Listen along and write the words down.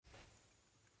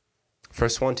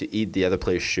First one to eat the other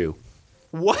player's shoe.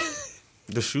 What?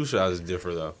 The shoe size is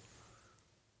different, though.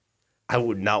 I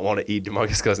would not want to eat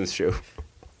DeMarcus Cousins' shoe.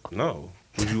 No.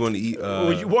 Would you want to eat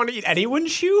Would you want to eat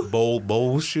anyone's shoe?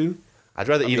 Bowl's shoe? I'd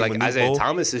rather eat like Manute Isaiah Bol?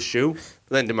 Thomas's shoe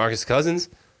than DeMarcus Cousins.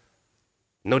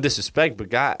 No disrespect, but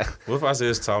God. What if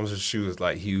Isaiah Thomas' shoe is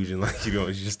like huge and like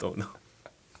you just don't know?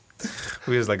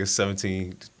 He has like a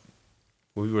 17.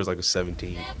 Well, he wears like a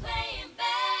 17.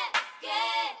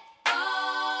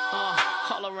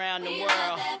 All around the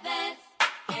world.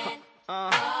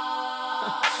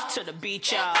 To the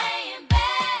beach, y'all.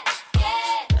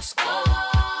 Let's go.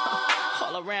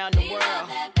 All around the world.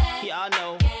 Y'all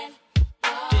know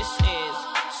this is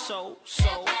so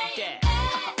that.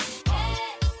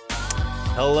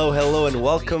 Hello, and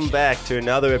welcome back to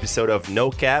another episode of No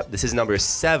Cap. This is number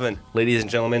 7, ladies and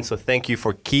gentlemen. So thank you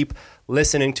for keep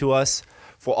listening to us,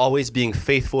 for always being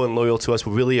faithful and loyal to us.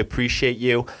 We really appreciate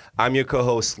you. I'm your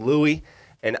co-host, Louis.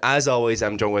 And as always,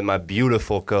 I'm joined with my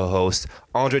beautiful co-host,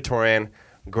 Andre Toran,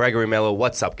 Gregory Mello.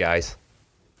 What's up, guys?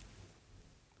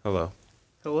 Hello.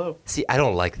 Hello. See, I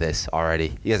don't like this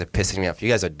already. You guys are pissing me off. You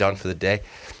guys are done for the day.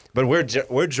 But we're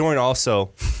joined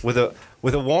also with a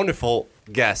wonderful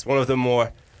guest, one of the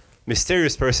more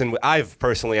mysterious person I've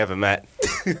personally ever met,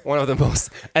 one of the most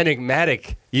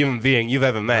enigmatic human being you've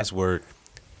ever met. Last word.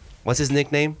 What's his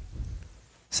nickname?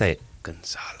 Say it.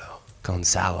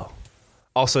 Gonzalo.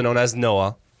 Also known as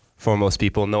Noah for most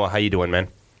people. Noah, how you doing, man?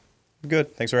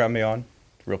 Good. Thanks for having me on.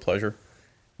 It's a real pleasure.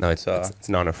 No, it's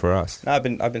an honor for us. I've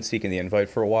been seeking the invite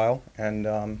for a while, and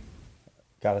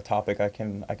got a topic I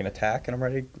can attack, and I'm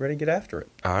ready to get after it.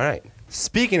 All right.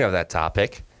 Speaking of that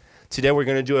topic, today we're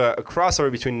going to do a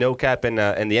crossover between No Cap and the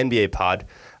NBA pod.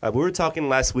 We were talking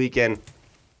last weekend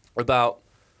about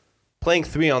playing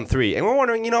 3-on-3, and we're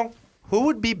wondering, who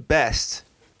would be best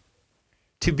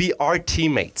to be our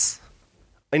teammates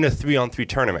in a 3-on-3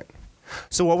 tournament.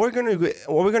 So what we're going to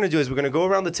do is we're going to go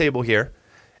around the table here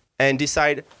and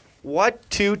decide what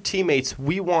 2 teammates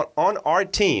we want on our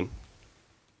team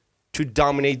to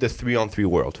dominate the 3-on-3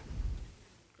 world.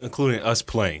 Including us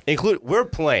playing. We're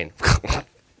playing.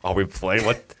 Are we playing?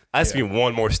 What? Ask me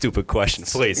one more stupid question,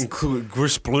 please.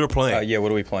 We're playing. Yeah,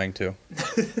 what are we playing to?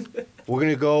 We're going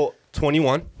to go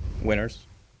 21. Winners.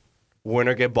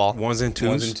 Winner get ball. Ones and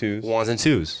twos. Ones and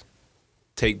twos.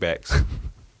 Take backs.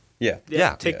 Yeah.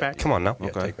 Take back. Come on now. Yeah,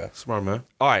 Okay. take that. Smart, man.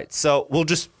 All right. So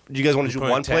do you guys want to do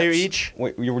playing one player taps. each?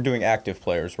 Wait, you were doing active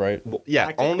players, right? Yeah,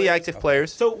 Active only players? active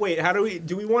players. So wait,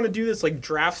 do we want to do this like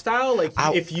draft style? Like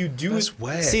if you do That's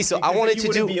whack. See, so Because I wanted you to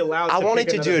wouldn't do be allowed I to wanted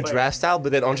pick to do a another player. draft style,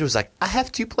 but then Andre was like, I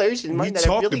have 2 players in mind that I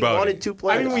talked really about wanted it. 2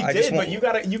 players. I mean, we I just did, but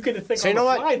want- you could think So on you know the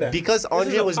what? fly then. Because This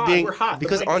Andre is a was pod. being We're hot. The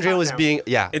because mic is Andre hot was now. being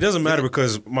It doesn't matter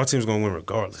because my team's going to win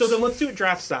regardless. So then let's do a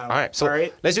draft style. All right, so all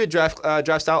right. let's do a draft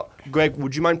style. Greg,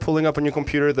 would you mind pulling up on your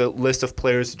computer the list of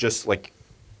players, just like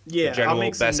Yeah, general I'll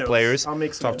make some best notes. players? I'll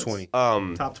make some Top notes.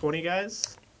 20. Top 20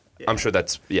 guys. I'm sure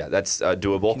that's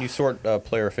doable. Can you sort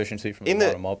player efficiency from the In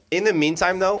bottom up? the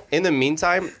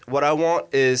meantime, what I want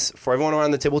is for everyone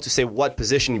around the table to say what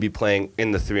position you'd be playing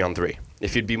in the 3-on-3.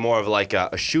 If you'd be more of like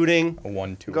a shooting A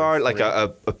 1, 2, guard, like 3.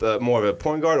 a more of a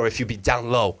point guard, or if you'd be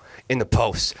down low in the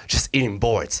post, just eating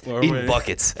boards, Well, eating everybody-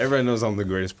 buckets. Everybody knows I'm the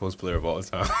greatest post player of all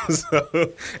time.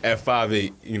 So at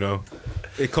 5'8",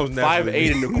 it comes naturally.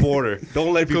 5'8" and a quarter.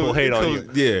 Don't let people hate on you.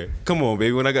 Yeah, come on,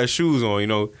 baby. When I got shoes on,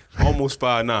 almost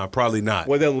 5'9", probably not.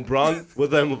 With them LeBron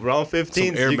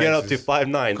 15s, Air you get up to Maxes.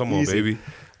 5'9". Come on, Easy. baby.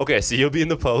 Okay, so you'll be in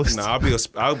the post. Nah,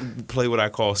 I'll play what I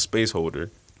call space holder,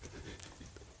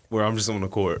 where I'm just on the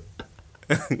court.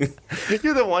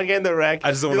 You're the one guy in the rack.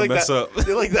 I just don't You're wanna like mess that- up.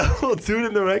 You're like that little dude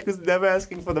in the rack who's never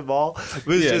asking for the ball,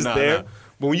 but it's just there. Nah.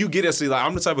 But when you get it, see, like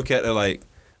I'm the type of cat that like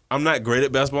I'm not great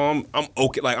at basketball. I'm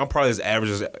okay. Like I'm probably as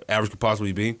average could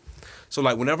possibly be. So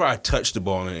like whenever I touch the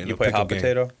ball in You a play pickup hot game,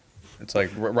 potato? It's like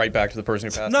right back to the person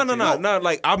who passed No. it to you?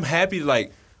 Like I'm happy.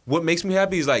 Like what makes me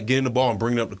happy is like getting the ball and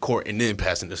bringing it up the court and then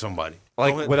passing to somebody.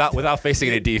 Like without facing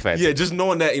any defense. Yeah, just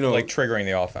knowing that Like triggering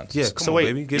the offense. yeah. Come So on, wait,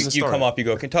 baby, get in the You start. come up, you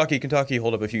go, Kentucky,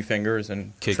 hold up a few fingers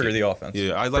and Kick trigger it. the offense.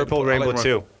 Yeah, I like Purple I like Rainbow to run-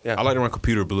 too. Yeah. I like to run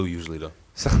computer blue usually though.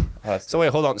 So wait,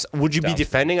 hold on. So would you be Down.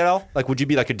 defending at all? Like, would you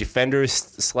be like a defender /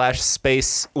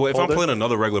 space? Well, if holder? I'm playing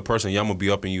another regular person, yeah, I'm gonna be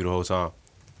up in you the whole time.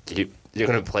 You're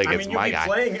gonna play I against mean, you'll my be guy.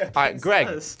 playing All right, against Greg.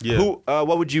 us. Yeah. Who?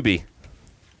 What would you be?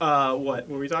 What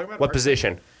were we talking about? What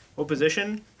position? What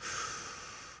position?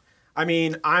 I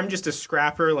mean, I'm just a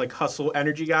scrapper, like hustle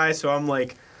energy guy, so I'm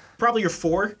like probably your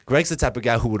 4. Greg's the type of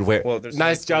guy who would wear. Well, there's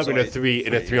nice job in a only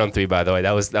 3-on-3, by the way.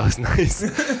 That was nice.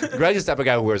 Greg's the type of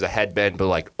guy who wears a headband, but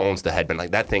like owns the headband.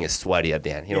 Like that thing is sweaty at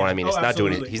the end. You know what I mean? Oh, It's not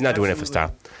doing it. absolutely. He's not doing it for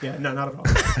style. Yeah, no, not at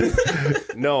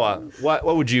all. Noah, what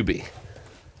would you be?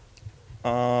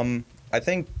 I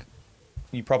think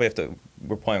you probably have to.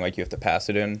 We're playing like you have to pass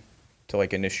it in to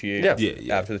like initiate. Yeah.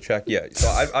 Yeah. After the check, yeah. So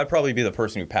I'd probably be the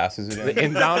person who passes it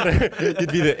in. The inbounder.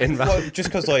 You'd be the inbound. Well, just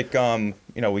because like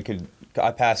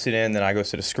I pass it in, then I go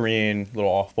to the screen, little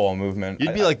off-ball movement.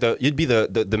 You'd be like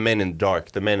the men in the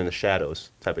dark, the men in the shadows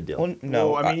type of deal. Well,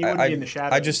 no, Well, I mean, you wouldn't be in the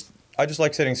shadows. I just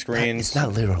like setting screens. It's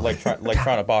not literal. Like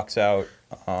trying to box out.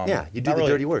 Yeah, you do not the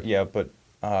dirty work. Yeah, but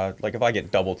like if I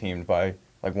get double teamed by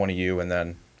like one of you, and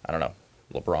then I don't know,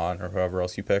 LeBron or whoever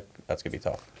else you pick, that's gonna be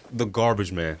tough. The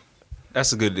garbage man.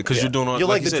 That's a good because you're doing all You're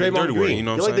like, you the said, Draymond dirty Green. work. You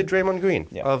know You're what I'm like the saying? Draymond Green.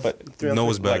 Yeah, of but 3-on-3. No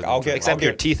one's better. Like I'll get Except I'll get,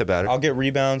 your teeth about it. I'll get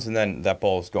rebounds, and then that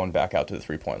ball's going back out to the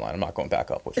 3-point line. I'm not going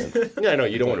back up with it. Yeah, no,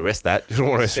 you don't want to risk that. You don't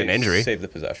want to risk an injury. Save the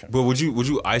possession. But would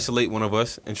you isolate one of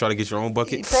us and try to get your own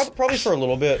bucket? Probably for a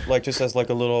little bit, like just as like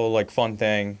a little like fun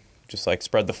thing, just like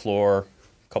spread the floor,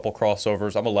 couple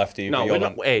crossovers. I'm a lefty. No, but we're y'all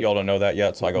not- don't, hey. y'all don't know that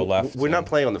yet, so I go left. We're not and-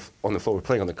 playing on the floor. We're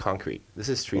playing on the concrete. This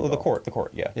is street Well, the ball.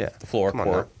 court, yeah. Yeah. The floor, Come on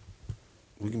court. now.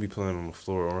 We can be playing on the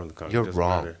floor or on the concrete. You're Doesn't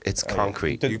wrong. matter. It's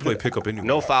concrete. The- You can play pickup anywhere.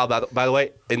 No foul, by the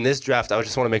way. In this draft, I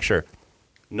just want to make sure.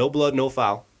 No blood, no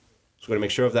foul. So we're going to make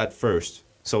sure of that first.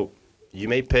 So you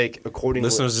may pick according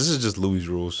Listeners, this is just Louis'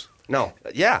 rules. No.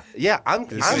 Yeah.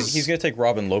 He's gonna take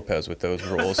Robin Lopez with those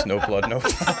rules. No blood, no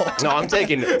foul. No, I'm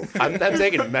taking Meta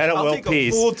I'll World take a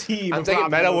Peace. full team I'm of taking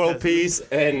Robin Meta World Lopez. Peace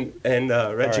and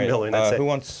Reggie Miller. And that's it. Who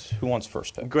wants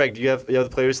first pick? Greg, do you have the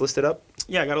players listed up?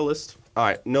 Yeah, I got a list. All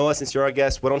right, Noah, since you're our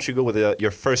guest, why don't you go with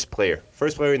your first player?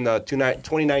 First player in the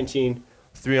 2019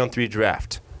 3-on-3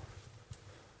 draft.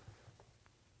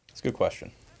 That's a good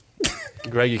question.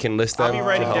 Greg, you can list them. I'll be to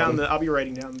writing help down him. the. I'll be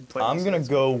writing down the players. I'm gonna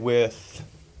go with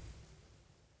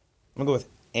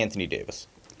Anthony Davis.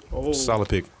 Oh, Solid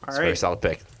pick. All It's a very right. solid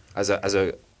pick. As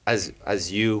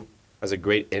a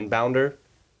great inbounder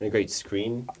and a great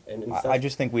screen and stuff. I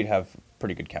just think we'd have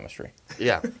pretty good chemistry.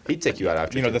 Yeah, he'd take you out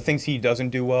after. You know, the things he doesn't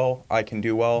do well, I can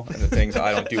do well, and the things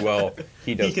I don't do well,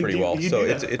 he does can pretty do- well. you So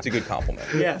do it's that. it's a good compliment.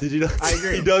 Yeah. Did you know? I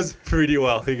agree. He does pretty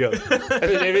well. He goes.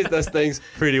 Anthony Davis does things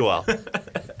pretty well.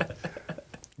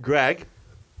 Greg,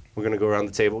 we're gonna go around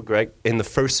the table. Greg, in the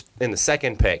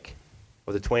second pick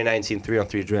of the 2019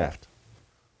 3-on-3 draft,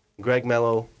 Greg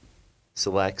Mello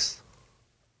selects.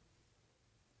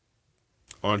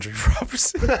 Andre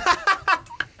Robertson.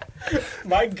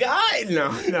 My guy. No.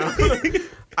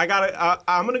 I got to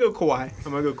I'm gonna go Kawhi.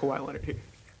 I'm gonna go Kawhi Leonard here.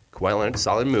 Kawhi Leonard,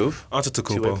 solid move. Two-way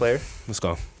Antetokounmpo. player. Let's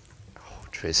go. Oh,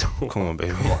 Trace. Come on,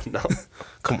 baby. Come on, no.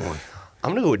 Come on.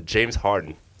 I'm gonna go with James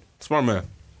Harden. Smart man.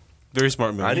 Very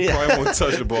smart man. I You need- probably won't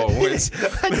touch the ball once.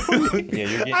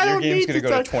 Yeah, I your don't game's need gonna to go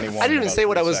touch- to 21. I didn't even in say about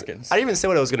what I 3 was. seconds. I didn't even say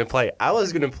what I was gonna play. I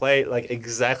was gonna play like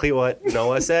exactly what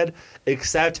Noah said,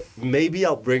 except maybe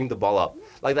I'll bring the ball up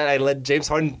like that. I let James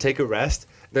Harden take a rest,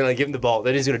 then I give him the ball.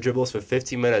 Then he's gonna dribble us for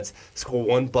 15 minutes, score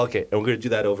one bucket, and we're gonna do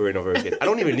that over and over again. I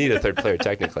don't even need a third player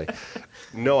technically.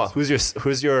 Noah, who's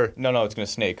your? No, it's gonna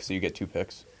snake, so you get 2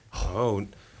 picks. Oh,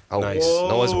 Oh, nice.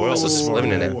 Noah's world That's a is smart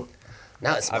living in it. move.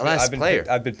 Now it's my I've last been player.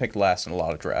 I've been picked last in a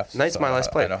lot of drafts. Nice, my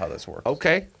last player. I know how this works.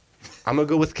 Okay, I'm gonna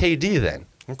go with KD then.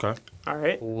 Okay. All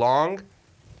right. Long,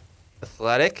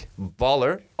 athletic,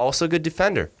 baller, also good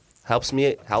defender. Helps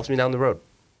me down the road.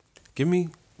 Give me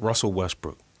Russell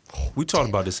Westbrook. We talked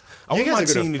about this. I You want my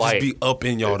guys are gonna team to fight. just be up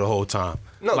in y'all the whole time.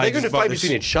 No, Like, they're just gonna about fight to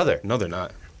between each other. No, they're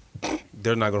not.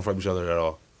 They're not gonna fight each other at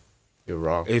all. You're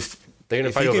wrong. If They're gonna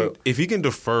if fight he over- can, if he can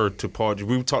defer to Paul,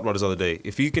 we talked about this the other day.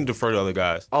 If he can defer to other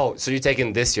guys, Oh, so you're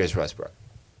taking this year's Westbrook?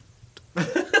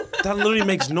 that literally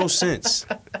makes no sense.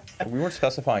 We weren't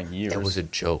specifying years. That was a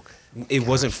joke. It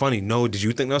wasn't funny. No, did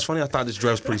you think that was funny? I thought this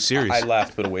draft was pretty serious. I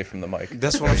laughed, but away from the mic.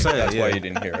 That's what I'm saying. That's yeah. why you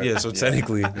didn't hear it. Yeah, so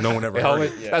technically, no one ever heard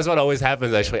it. That's what always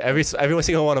happens. Actually, every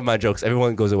single one of my jokes,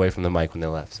 everyone goes away from the mic when they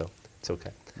laugh. So it's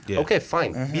okay. Yeah. Okay,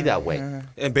 fine. Be that way.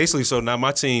 And basically, so now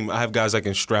my team, I have guys that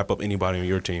can strap up anybody on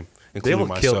your team, They including will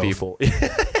myself. kill people.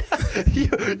 You're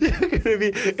gonna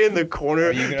be in the corner,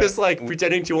 Are you gonna- just like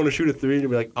pretending to want to shoot a three, and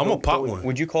you'll be like, I'm "No, gonna pop don't." one.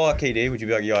 Would you call out KD? Would you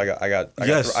be like, yo, I got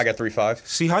Yes. 3-5.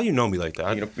 See how you know me like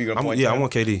that? You gonna point yeah, to I him?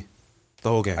 want KD the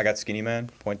whole game. I got skinny man.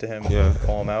 Point to him. Yeah.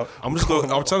 Call him out. I'm just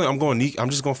going. I'm telling you, I'm going knee. I'm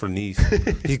just going for the knees.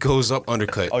 He goes up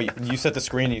undercut. Oh, you set the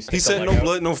screen. You stick He the said leg no out.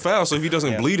 blood, no foul. So if he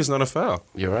doesn't Yeah. bleed, it's not a foul.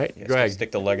 You're right, Yeah, Greg.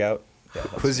 Stick the leg out. Yeah,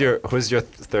 that's Who's your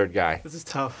third guy? This is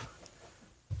tough.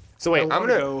 So wait, I I'm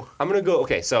wanna gonna go.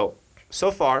 Okay, so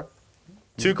far,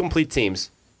 2 complete teams: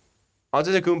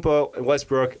 Antetokounmpo and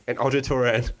Westbrook and Andre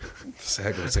Torren.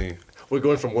 Second team. We're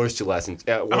going from worst to last, worst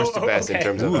to best in okay.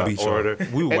 terms We of would beat y'all. order.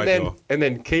 We would and wipe then y'all. and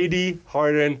then KD,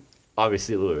 Harden,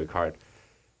 obviously Louis Card,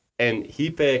 and he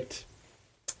picked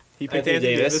He picked Anthony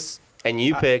Anthony Davis, Davis. and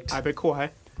you picked I picked Kawhi.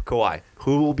 Kawhi.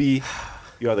 Who will be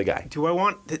You're the guy. Do I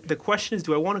want the question is,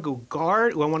 do I want to go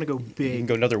guard? Or do I want to go You big? can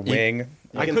go another wing.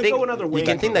 I could go another wing. You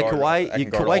can think that guard- Kawhi, I can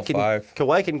guard all five.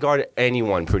 Kawhi can guard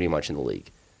anyone pretty much in the league.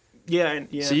 Yeah.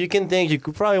 So you can think you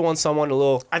could probably want someone a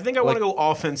little. I think I want to go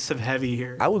offensive heavy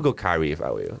here. I would go Kyrie if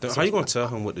I were you. How you gonna tell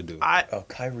him what to do? Oh,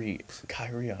 Kyrie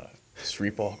on a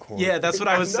street ball court. Yeah, that's what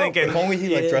I was thinking. If only he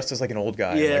like Yeah. dressed as like an old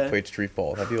guy and Yeah. like played street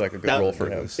ball. That'd be like a good That- role for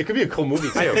him. It could be a cool movie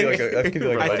That could be too. like that could be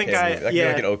like I an think okay I- movie. That could yeah.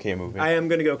 be like an okay movie. I am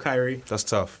gonna go Kyrie. That's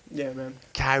tough. Yeah, man.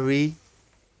 Kyrie,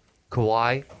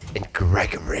 Kawhi, and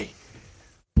Gregory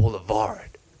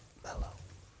Boulevard. Mellow.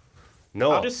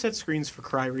 No, I'll just set screens for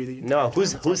Kyrie. The no. entire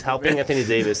time. Who's helping Anthony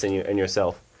Davis and you and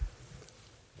yourself?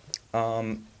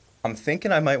 I'm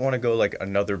thinking I might want to go like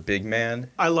another big man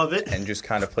I love it. and just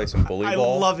kind of play some bully I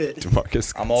ball. love it.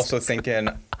 DeMarcus. I'm also thinking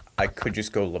I could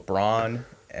just go LeBron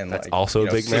and That's like also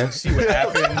a big man? See what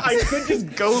happens. I could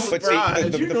just go But see, LeBron. the-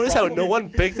 Did you the notice how problem- no one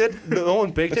picked it? No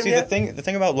one picked But him see, yet? the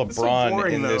thing about so LeBron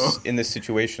boring, in this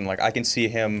situation, like I can see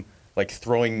him like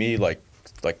throwing me like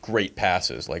great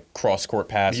passes, like cross court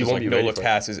passes, You won't like be no ready look for it.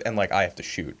 passes, and like I have to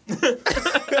shoot,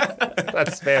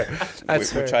 That's fair.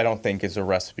 That's which fair. I don't think is a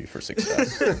recipe for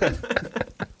success.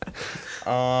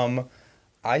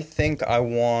 I think I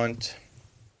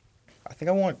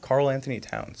want Karl Anthony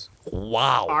Towns.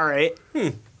 Wow. All right.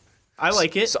 I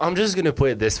like it. So I'm just gonna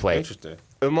put it this way: Interesting.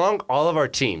 among all of our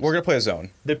teams, We're gonna play a zone.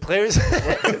 the players,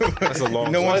 That's a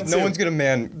long. No one. one's gonna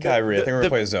man Kyrie. I think we're gonna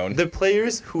play a zone. the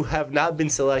players who have not been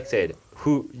selected,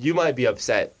 who you might be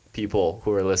upset, people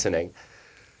who are listening.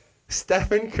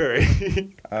 Stephen Curry,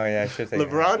 Oh yeah, I should have taken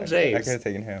LeBron him. James. I could have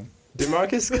taken him.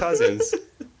 DeMarcus Cousins.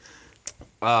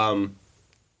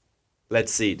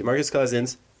 Let's see, DeMarcus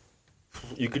Cousins.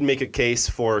 You could make a case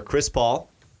for Chris Paul,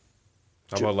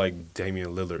 How about like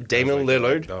Damian Lillard? Damian Like,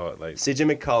 Lillard. dog, like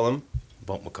CJ McCollum,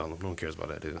 Bump McCollum. No one cares about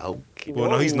that dude. okay. Well,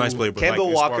 no, he's a nice player, but Kemba like,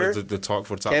 as far Walker, as the talk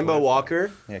for top Kemba players,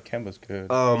 Walker. Yeah, Kemba's good.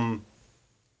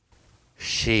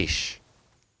 Sheesh.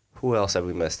 Who else have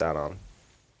we missed out on?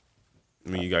 I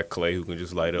mean, you got Clay who can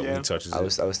just light up when Yeah. he touches I it.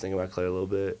 was thinking about Clay a little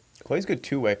bit. Clay's a good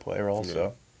two-way player also. Yeah.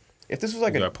 If this was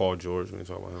like You a got Paul George when you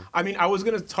talk about him. I mean, I was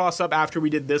gonna toss up after we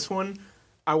did this one.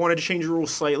 I wanted to change the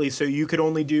rules slightly, so you could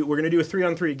only do. We're gonna do a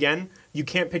 3-on-3 again. You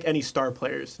can't pick any star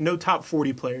players. No top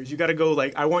 40 players. You got to go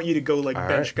like. I want you to go like All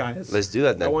bench right. guys. Let's do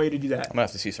that I then. want you to do that. I'm gonna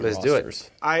have to see some Let's do it. rosters.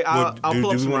 I'll pull up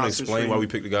do some we want to rosters explain for why you. we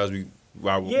picked the guys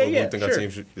why Yeah, we yeah, think our sure. team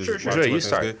should Sure. why Sure, we you think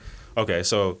start. it's good? Okay,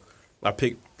 so I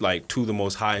picked like two of the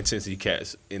most high intensity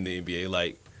cats in the NBA.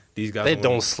 Like these guys They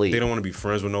don't sleep. They don't want to be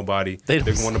friends with nobody. They don't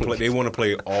want to sleep. play. They want to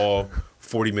play all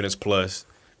 40 minutes plus,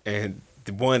 and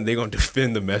the one they're gonna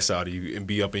defend the mess out of you and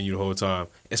be up in you the whole time,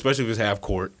 especially if it's half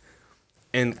court.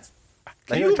 And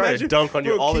They're gonna try to dunk on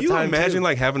you all the time, Can you imagine too.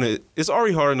 like having a? It's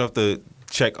already hard enough to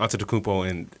check Antetokounmpo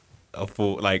in a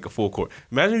full court.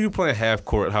 Imagine if you playing half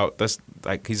court. How that's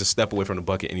like he's a step away from the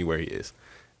bucket anywhere he is.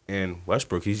 And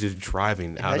Westbrook, he's just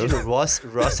driving out Imagine of.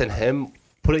 Russ and him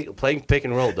playing pick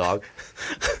and roll, dog.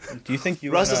 Do you think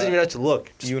you Russ and, doesn't even have to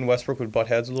look. you and Westbrook would butt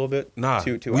heads a little bit? Nah,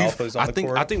 Two we've- alphas on the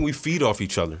court. I think we feed off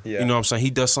each other. Yeah. You know what I'm saying? He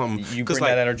does something. You 'cause, bring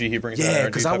that energy, he brings that Yeah, energy.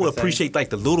 because I type would of thing. appreciate like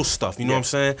the little stuff. You know Yeah. what I'm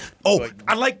saying? Oh, Like-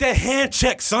 I like that hand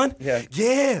check, son. Yeah.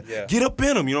 yeah, Yeah. Get up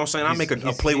in him. You know what I'm saying? I He's- make a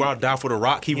he's- play where I die for the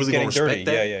rock. He He's really gonna getting respect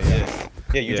dirty. that.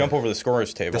 Yeah, you Yeah. jump over the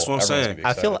scorer's table. That's what I'm everyone's saying. gonna be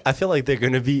I excited. feel like they're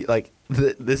gonna be like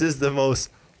this is the most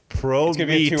pro It's gonna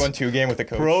be meat a 2-on-2 game with the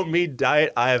coach. pro meat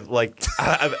diet I've like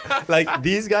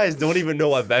these guys don't even know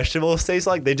what vegetables taste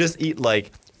like. They just eat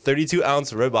like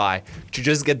 32-ounce ribeye to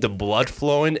just get the blood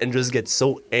flowing and just get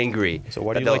so angry. So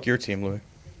why do that you they'll- like your team, Louis?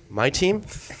 my team?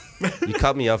 You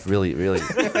cut me off really silly.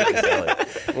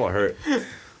 It won't hurt.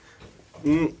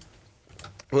 Well,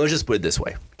 let's just put it this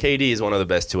way. KD is one of the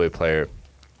best two-way player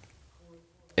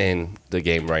in the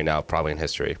game right now, probably in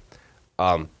history.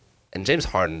 And James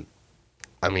Harden,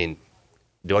 I mean,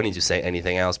 do I need to say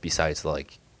anything else besides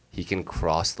like he can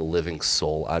cross the living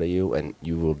soul out of you and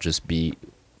you will just be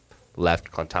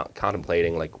left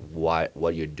contemplating like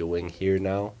what you're doing here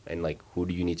now and like who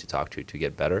do you need to talk to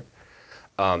get better.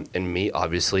 And me,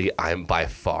 obviously, I'm by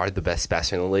far the best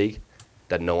passer in the league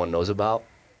that no one knows about.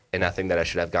 And I think that I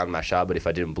should have gotten my shot, but if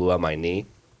I didn't blow out my knee,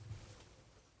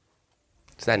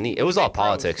 it's that knee. It was all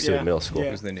politics too Yeah. in middle school. Yeah.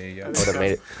 It was the knee. Yeah. I would have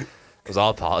made it. It was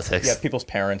all politics. Yeah, people's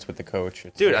parents with the coach.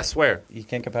 It's Dude, like, I swear. you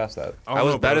can't get past that. don't I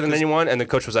was know, better bro, than 'cause anyone, and the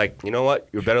coach was like, you know what?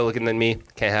 You're better looking than me.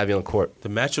 Can't have you on the court. The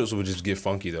matchups would just get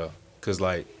funky though, because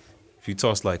like if you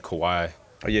toss like Kawhi.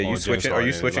 Oh yeah, on you James switching? Are you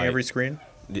Harden, switching like, every screen?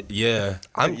 Yeah,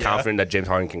 I'm Yeah. confident that James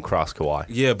Harden can cross Kawhi.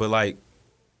 yeah, but like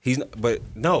he's not, but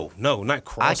no, not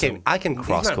crossing. I can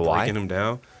cross he's not Kawhi. breaking him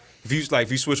down. If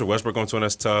you switch a Westbrook onto him,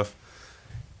 that's tough.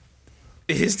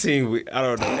 his team, I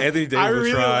don't know. Anthony Davis I would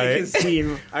really try. like his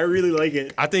team. I really like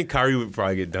it. I think Kyrie would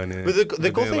probably get done in. But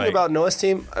the cool then, thing about Noah's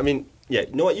team, I mean, yeah,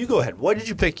 you know what? You go ahead. Why did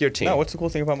you pick your team? No, what's the cool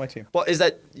thing about my team? Well, is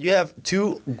that you have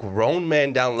two grown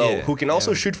men down low Yeah, who can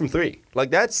also shoot from three. Like,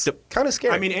 that's kind of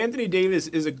scary. I mean, Anthony Davis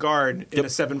is a guard in a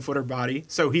 7-footer body,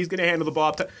 so he's going to handle the ball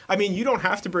up. I mean, you don't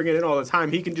have to bring it in all the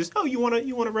time. He can just, you want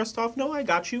to rest off? No, I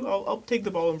got you. I'll take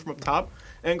the ball in from up top.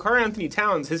 And Karl Anthony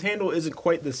Towns, his handle isn't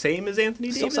quite the same as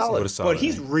Anthony Still Davis, solid. but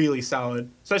he's really solid,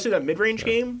 especially that mid-range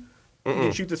game. He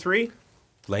can shoot the three.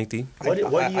 lengthy. What do you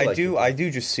like? I do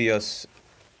just see us,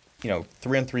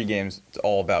 3-on-3 games. It's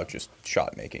all about just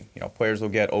shot making. Players will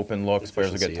get open looks.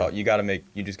 Players will get Efficiency, tough.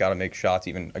 You just got to make shots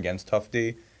even against tough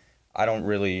D. I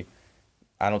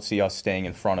don't see us staying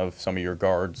in front of some of your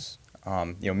guards.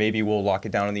 Maybe we'll lock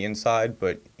it down on the inside,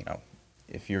 but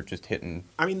if you're just hitting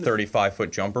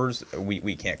 35-foot jumpers,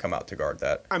 we can't come out to guard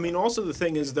that. I mean, also the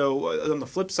thing is, though, on the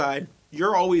flip side,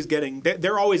 they're always getting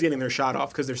their shot off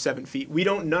because they're 7 feet.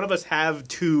 None of us have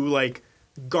two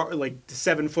guard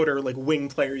 7-footer wing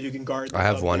players you can guard. I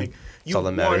have one. That's all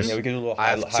that matters. Yeah, we can do a little I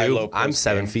have high, two. low I'm post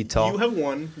 7 game. feet tall. You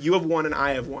have one, and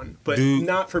I have one, but Dude.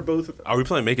 not for both of them. Are we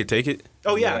playing make it take it?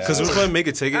 Oh yeah, Because we're playing make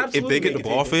it take it. If Absolutely they get the make it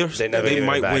ball take it. first, They never they give it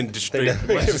might back. win They just straight. never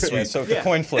give it Yeah, so the Yeah.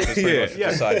 coin flip is pretty much Yeah.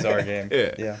 decides our game.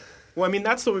 Yeah. Well, I mean,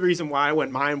 that's the reason why I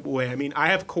went my way. I mean, I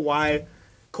have Kawhi.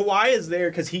 Kawhi is there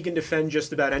because he can defend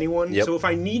just about anyone. Yep. So if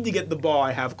I need to get the ball,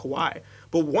 I have Kawhi.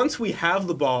 But once we have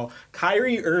the ball,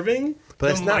 Kyrie Irving, But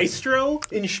the it's not- maestro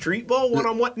in street ball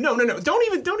one-on-one. No. Don't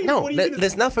even. No, what are you gonna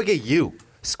let's not forget you.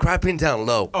 Scrapping down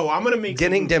low. Oh, I'm gonna make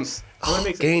Getting some them, moves. I'm gonna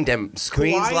make some- getting them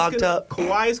screens Kawhi's locked gonna, up.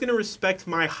 Kawhi is going to respect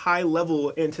my high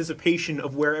level anticipation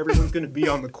of where everyone's going to be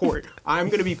on the court. I'm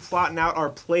going to be plotting out our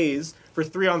plays for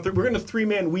 3-on-3. We're going to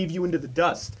 3-man weave you into the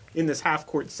dust in this half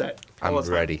court set. I'm All the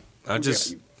time. ready.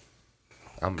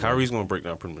 I'm Kyrie's gonna break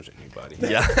down pretty much anybody.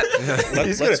 Yeah.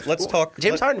 Let's talk.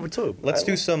 James Harden too. Let's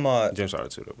do some James Harden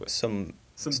too, though. But some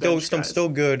Some still bench guys. still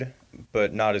good,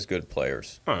 but not as good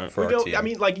players All right. for We our don't- team. I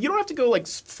mean, you don't have to go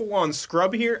full on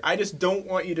scrub here. I just don't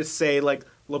want you to say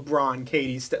LeBron,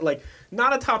 KD,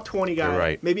 not a top 20 guy. You're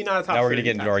right. Maybe not a top. now we're gonna 30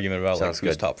 get into an guy. argument about Sounds who's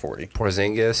good. top 40.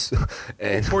 Porzingis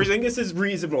and Porzingis is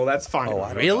reasonable. That's fine. Oh, I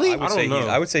don't Really? know. I would I say don't know.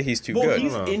 I would say he's too well, good.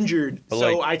 he's injured, But,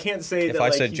 so like, I can't say if that. I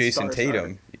said he's Jason star.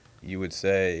 Tatum, you would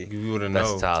say, you wouldn't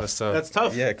That's know. tough. That's tough. That's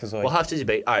tough. yeah, because we'll have to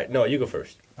debate. All right, no, you go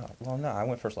first. well, no, I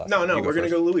went first last. No, time. no, You we're gonna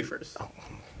first. go Louis first.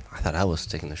 I thought I was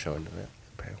taking the show into it.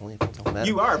 Apparently, it don't matter.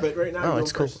 You are, but right now No, you're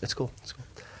it's going cool. first. It's cool. It's cool.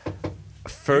 You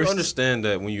First, understand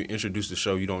that when you introduce the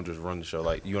show, you don't just run the show.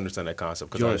 You understand that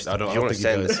concept. You Because I understand- don't you think he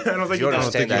understand does. this? I don't think Do you he does.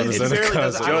 understand I that? don't It's- think he Sincerely,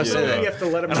 does. does. I I don't don't understand think you that. have to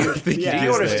let him do think he yeah. Do you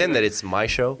does that. understand that it's my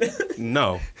show?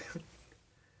 No.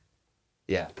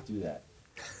 Yeah. Do that.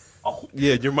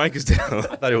 Yeah, your mic is down. I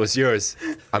thought it was yours.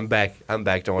 I'm back.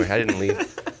 Don't worry. I didn't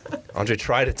leave. Andre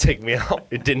tried to take me out.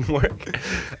 It didn't work. You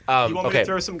want me okay. to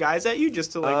throw some guys at you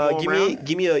just to blow give them me, around?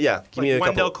 give me a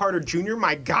Wendell couple. Carter Jr.,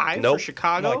 my guy Nope. for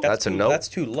Chicago. No, like, That's a too, no. That's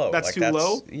too low. That's Like, too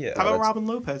low. Yeah. How about that's- Robin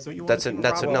Lopez? Don't you want That's to a- give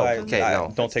that's a Robin no. Lopez? Okay,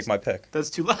 no. Don't take my pick. That's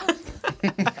too low.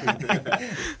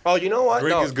 Oh, you know what?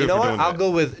 Rick No, is good you know for what? doing I'll that.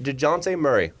 go with DeJounte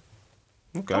Murray.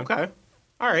 Okay. Okay.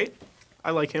 All right.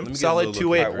 I like him. Let me get a Solid little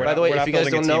two-way. All right, we're By not- the way, we're if not you guys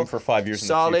building a don't team know, for 5 years in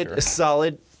the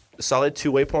future. solid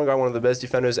two-way point guard, one of the best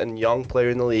defenders and young player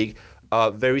in the league.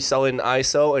 Very solid in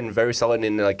ISO and very solid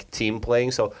in team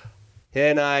playing. So, he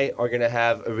and I are gonna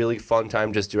have a really fun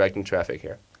time just directing traffic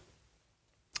here.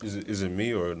 Is it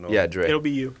me or no? Yeah, Dre. It'll be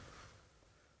you.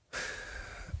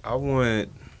 I want.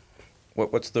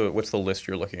 What's the list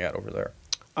you're looking at over there?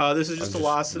 This is just I'm a just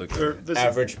loss. looking Or at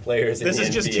this players. This is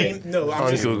just team. No, I'm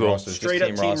On just Google. straight up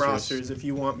Just team team rosters. rosters. If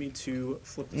you want me to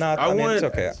flip this. Not. I I mean, it's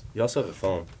want- okay. You also have a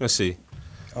phone. Let's see.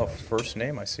 Oh, first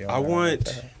name I see. On I there.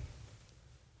 want.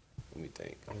 Let me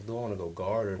think. I don't want to go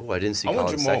guard or. Oh, I didn't see I want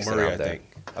Colin Jamal Sexton Murray. out I there. think.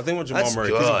 I think with Jamal That's Murray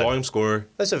because he's a good. volume scorer.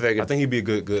 That's a very good. I think he'd be a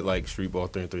good street ball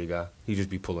 3-and-3 guy. He'd just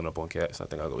be pulling up on cats. I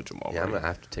think I'll go with Jamal Yeah, I'm Murray. gonna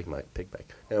have to take my pick back.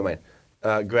 Never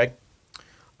mind. Greg.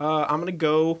 I'm gonna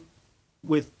go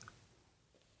with.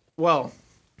 Well.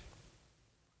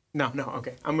 No.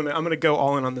 Okay. I'm gonna go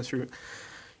all in on this route.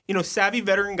 Savvy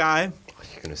veteran guy,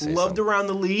 You're gonna say loved something. around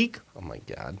the league, Oh my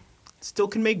God. still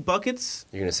can make buckets.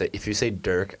 You're gonna say if you say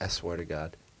Dirk, I swear to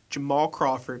God. Jamal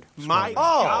Crawford, my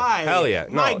Oh, guy. hell yeah!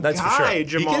 No, my that's guy, for sure.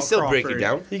 Jamal He can still break Crawford. it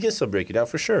down. He can still break it down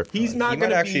for sure. He's not He might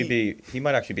gonna actually be. He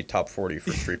might actually be top 40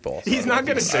 for street ball. He's not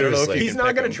gonna. I don't know if you he's can not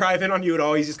pick gonna him. drive in on you at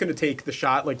all. He's just gonna take the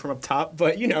shot from up top.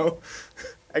 But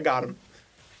I got him.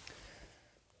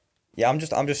 Yeah, I'm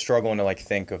just struggling to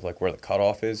think of where the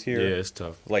cutoff is here. Yeah, it's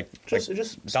tough. Just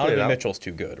spit it Donovan out. Mitchell's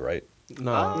too good, right?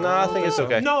 No. No, I think it's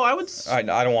okay. No, I would. I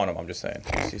don't want him. I'm just saying.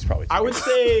 He's probably too I would good.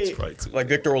 say Right. Like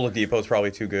Victor Oladipo is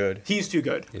probably too good. he's too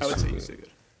good. I would too say he's good. too good.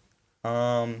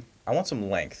 I want some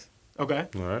length, Okay.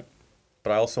 All right.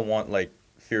 but I also want like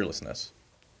fearlessness.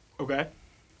 Okay.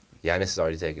 Giannis is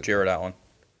already taken. Jared Allen.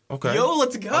 Okay. Yo,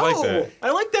 let's go. I like that.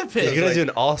 I like that pick. You're gonna do an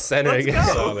all center Let's again.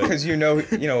 go. Solid. Because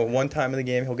one time in the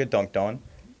game he'll get dunked on,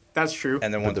 That's true.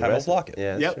 and then But one the time he'll rest- block it.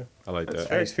 Yeah, that's Yep. true. I like That's that.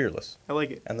 fair. And he's fearless. I like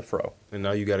it. And the throw. And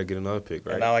now you got to get another pick,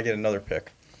 right? And now I get another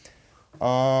pick.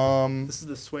 This is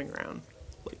the swing round.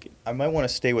 Like it. I might want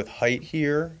to stay with height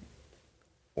here,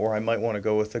 or I might want to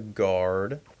go with a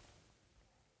guard.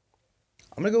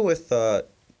 I'm gonna go with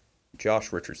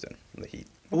Josh Richardson from the Heat.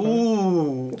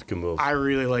 Ooh. Good move. I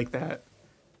really like that.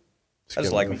 I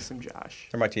just good like Like them. some Josh.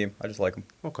 They're my team. I just like them.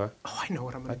 Okay. Oh, I know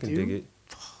what I'm gonna I can do. dig it.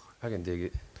 I can dig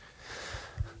it.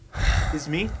 Is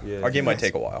me? Yeah. Our game might Yes.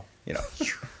 take a while.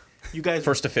 You guys.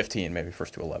 First to 15, maybe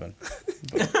first to 11.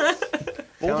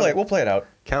 But we'll play it out.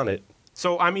 Count it.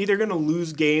 So I'm either gonna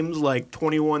lose games like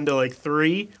 21 to like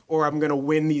 3, or I'm gonna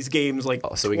win these games like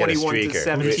Oh, so we got a 21 to streaker.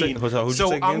 17. Who'd you So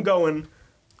say I'm again? going.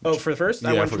 Oh, for the first, I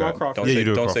Yeah, I went Jamal forgot. Crawford. Don't Yeah, say you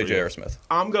do it don't say Crawford, J.R. yeah. Smith.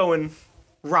 I'm going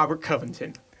Robert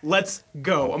Covington. Let's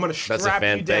go. I'm gonna strap That's a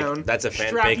fan you pick. down. That's a fan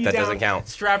strap pick. you That down, doesn't count.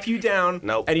 Strap you down.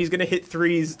 Nope. And he's gonna hit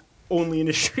threes only in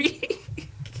a streak.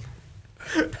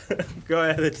 Go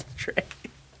ahead, it's Trey.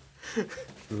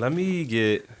 Let me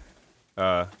get.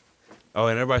 And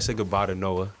everybody say goodbye to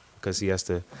Noah because he has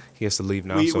to leave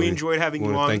now. We enjoyed having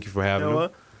you on. Thank you for having Noah.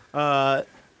 him.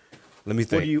 Let me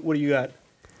think. What do you got?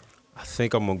 I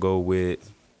think I'm gonna go with.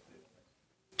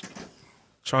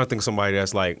 Trying to think of somebody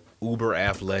that's like uber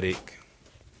athletic.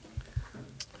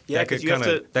 Yeah, that could 'cause you have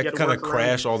kind to- of that you could gotta kind of work around.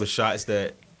 crash all the shots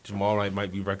that Jamal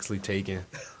might be recklessly taking,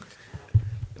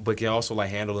 but can also like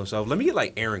handle himself. Let me get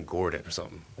like Aaron Gordon or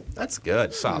something. That's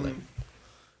good. Solid.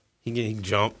 He can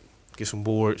jump, get some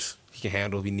boards. He can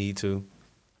handle if he need to.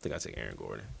 I think I take Aaron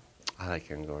Gordon. I like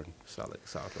Aaron Gordon. Solid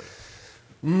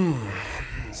player.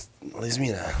 Leaves me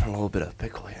in a little bit of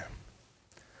pickle here.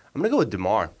 I'm gonna go with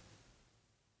DeMar.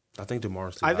 I think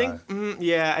DeMar's too I high. think,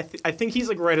 yeah, I think he's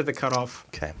like right at the cutoff.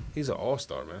 Okay. He's an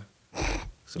all-star, man.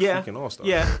 He's a Yeah, freaking all-star.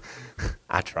 yeah.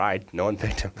 I tried. No one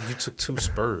picked him. You took 2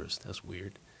 Spurs. That's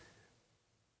weird.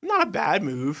 Not a bad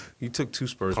move. You took 2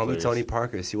 Spurs Call me players. Tony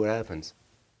Parker. See what happens.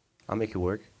 I'll make it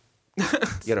work. You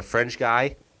got a French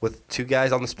guy with 2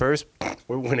 guys on the Spurs.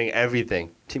 We're winning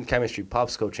everything. Team chemistry.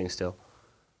 Pop's coaching still.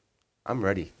 I'm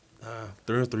ready.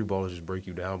 3-on-3 ballers just break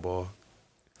you down, ball.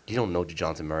 You don't know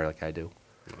DeJounte Murray like I do.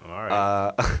 All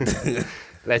right.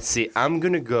 Let's see. I'm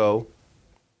gonna go.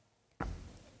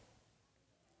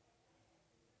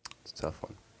 It's a tough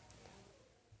one.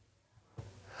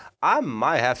 I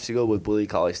might have to go with Willie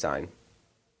Cauley-Stein.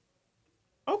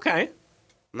 Okay.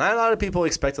 Not a lot of people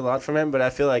expect a lot from him, but I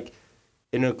feel like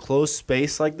in a close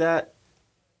space like that,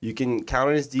 you can count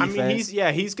on his defense. I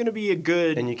mean, he's going to be a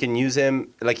good, and you can use him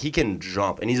like he can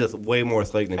jump, and he's way more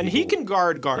athletic than and people. he can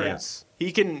guard guards.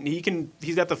 He's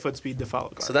got the foot speed to follow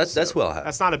guards. So that's well had.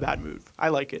 That's not a bad move. I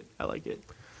like it.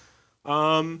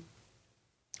 I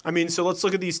mean, so let's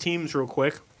look at these teams real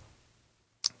quick.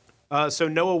 So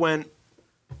Noah went,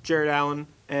 Jared Allen,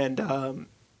 and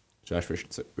Josh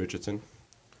Richardson.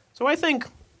 so I think,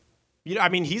 I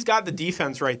mean, he's got the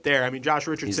defense right there. I mean, Josh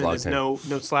Richardson locked is in. no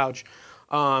slouch.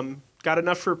 Got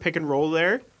enough for pick and roll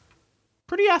there.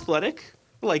 Pretty athletic.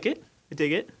 I like it. I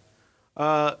dig it.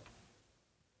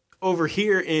 Over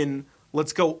here in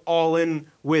let's go all in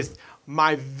with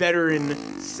my veteran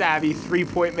savvy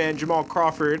 3-point man Jamal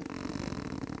Crawford.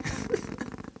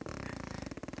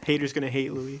 Haters gonna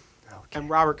hate Louis. Okay. And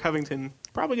Robert Covington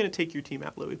probably gonna take your team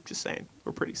out, Louis. Just saying,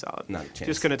 we're pretty solid. Not a chance.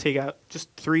 Just gonna take out just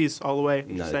threes all the way.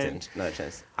 Just Not a saying. chance. Not a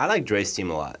chance. I like Dre's team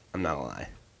a lot. I'm not gonna lie.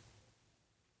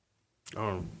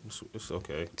 It's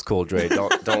okay. It's cool, Dre.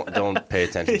 Don't pay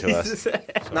attention to us.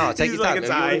 No, take He's your like,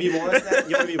 time. it's You want to be aight. more on Snap?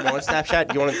 You want to be more on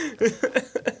Snapchat? You want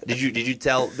to? Did you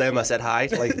tell them I said hi?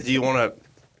 Like, do you want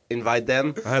to invite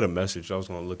them? I had a message. I was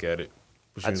going to look at it.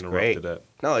 But you That's interrupted great. that.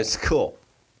 No, it's cool.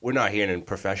 We're not here in a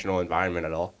professional environment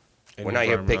at all. Any We're not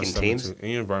here environment I picking step teams. into-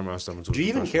 Any environment I step into. Do you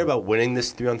even care about winning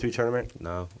this 3-on-3 tournament?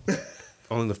 No.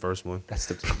 Only the first one. That's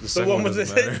the. The second this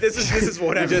doesn't matter. is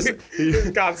whatever.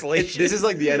 Just- consolation. This is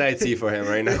like the NIT for him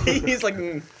right now. He's like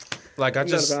Like, I not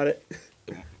just. about it.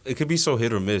 It could be so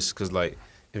hit or miss because, like,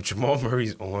 if Jamal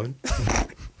Murray's on,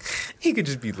 he could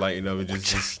just be lighting up and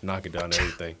just knocking down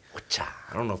everything.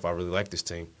 I don't know if I really like this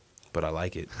team, but I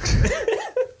like it.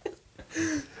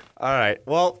 All right.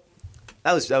 Well,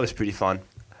 that was pretty fun.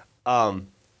 Now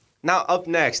up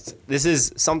next, this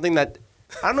is something that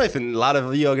I don't know if a lot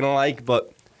of you are gonna like,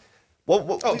 but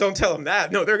Oh, don't tell them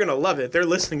that. No, they're gonna love it. They're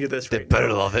listening to this They right better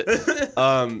now. love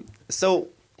it. So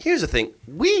here's the thing: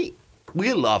 we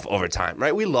love overtime,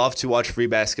 right? We love to watch free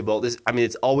basketball.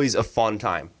 It's always a fun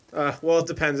time. Well, it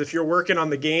depends. If you're working on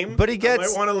the game, But it gets- I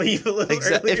might want to leave a little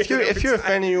earlier. If you're a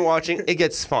fan and you're watching, it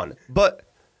gets fun. But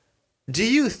do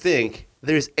you think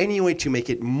there's any way to make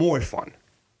it more fun?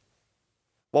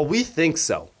 Well, we think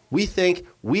so. We think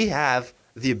we have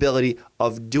the ability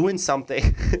of doing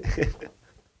something.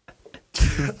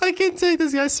 I can't take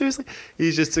this guy seriously.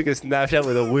 He just took a Snapchat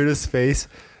with the weirdest face.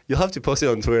 You'll have to post it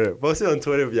on Twitter. Post it on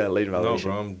Twitter if you got late No, evaluation.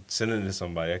 bro, I'm sending it to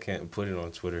somebody. I can't put it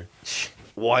on Twitter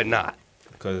Why not?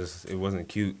 because it wasn't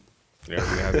cute.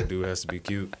 Everything I have to do has to be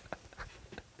cute.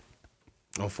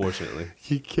 Unfortunately.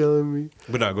 You're killing me.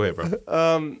 But no, go ahead,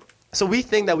 bro. So we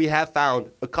think that we have found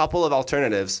a couple of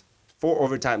alternatives for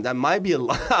overtime that might be a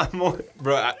lot more.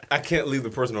 Bro, I can't leave the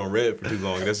person on red for too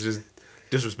long. That's just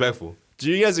disrespectful. Do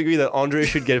you guys agree that Andre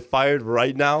should get fired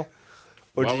right now?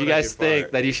 Or Why do you would I guys get think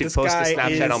fired? that he should This post a guy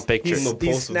Snapchat is- on pictures? He's Do the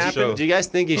post of the snapping- show. you guys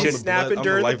think he I'm should? the snapping I'm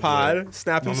during the lifeblood. pod,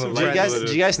 snapping I'm the some Do you lifeblood.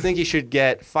 trends. guys think he should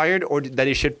get fired, or that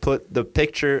he should put the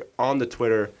picture on the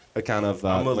Twitter account of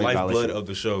I'm a late lifeblood violation? of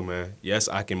the show, man. Yes,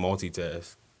 I can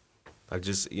multitask. I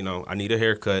just, I need a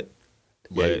haircut.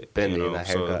 Yeah, But, you've been needing that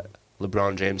so, haircut.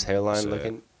 LeBron James hairline Sad.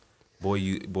 looking.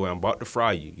 boy, I'm about to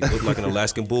fry you. You look like an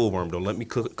Alaskan bullworm. Don't let me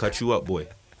cut you up, boy.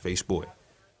 Face boy.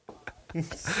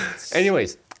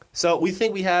 Anyways, so we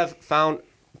think we have found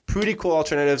pretty cool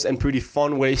alternatives and pretty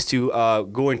fun ways to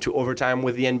go into overtime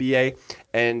with the NBA.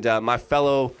 And my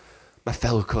fellow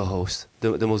co-hosts,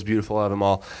 the most beautiful out of them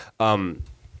all,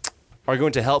 are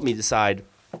going to help me decide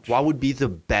what would be the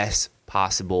best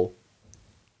possible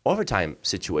overtime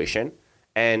situation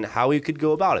and how we could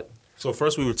go about it. So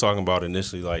first we were talking about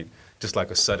initially just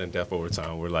like a sudden death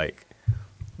overtime where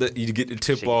you get the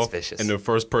tip Shit gets off vicious. and the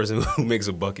first person who makes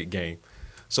a bucket game.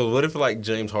 So what if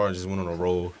James Harden just went on a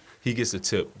roll, he gets the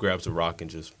tip, grabs the rock and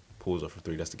just pulls up for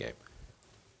three. That's the game.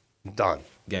 Done.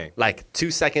 Game. Like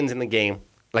 2 seconds in the game,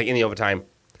 like in the overtime,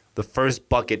 the first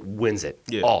bucket wins it.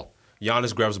 Yeah. All.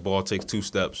 Giannis grabs the ball, takes 2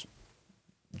 steps,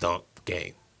 dunk,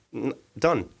 game.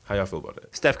 Done. How y'all feel about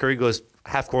that? Steph Curry goes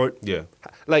half court. Yeah.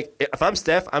 Like, if I'm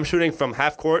Steph, I'm shooting from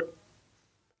half court,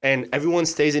 and everyone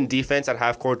stays in defense at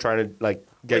half court trying to, get Like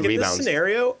in rebounds. this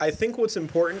scenario, I think what's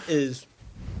important is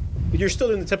you're still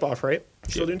doing the tip off, right?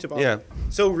 You're still doing tip off. Yeah.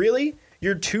 So really,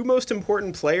 your two most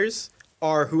important players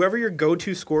are whoever your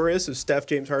go-to scorer is, so Steph,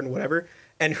 James Harden, whatever,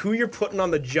 and who you're putting on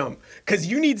the jump. Because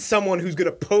you need someone who's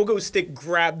gonna pogo stick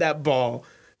grab that ball.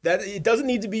 That it doesn't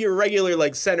need to be your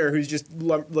regular center who's just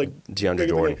DeAndre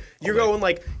Jordan. You're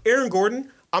going Aaron Gordon.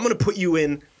 I'm gonna put you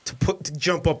in to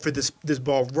jump up for this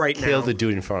ball right now. Kill the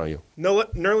dude in front of you.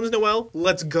 Nerlens Noel,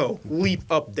 let's go. Leap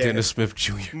up there. Dennis Smith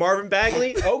Jr. Marvin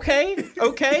Bagley, okay.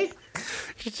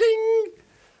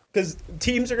 Because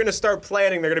teams are going to start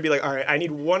planning. They're going to be like, all right, I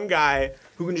need one guy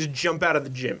who can just jump out of the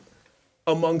gym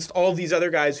amongst all these other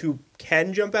guys who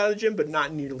can jump out of the gym, but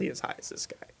not nearly as high as this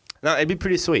guy. Now, it'd be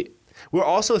pretty sweet. We're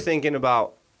also thinking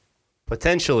about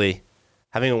potentially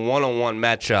having a one-on-one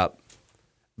matchup,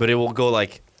 but it will go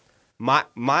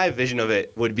my vision of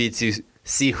it would be to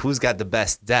see who's got the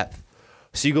best depth.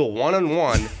 So you go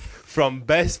one-on-one from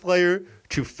best player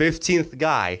to 15th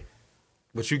guy.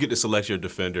 But you get to select your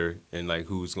defender and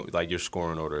who's your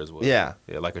scoring order as well. Yeah.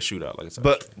 Yeah, like a shootout. Like it's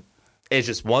But it's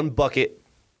just one bucket,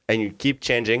 and you keep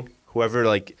changing. Whoever,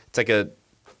 it's like a...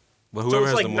 But So whoever it's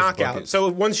has like the most knockout. buckets. So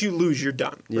once you lose, you're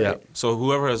done. Yeah. right? So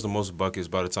whoever has the most buckets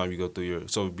by the time you go through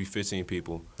so it'd be 15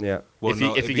 people. Yeah. Well,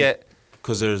 if you get...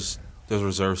 because there's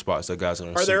reserve spots that guys are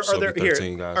Are there 13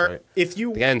 here? guys, Are, right? if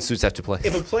you The guy in suits have to play.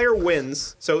 if a player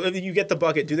wins, so if you get the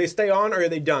bucket, do they stay on or are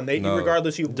they done? No.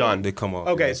 Regardless, you've Done. won. They come off.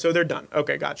 Okay, yeah. so they're done.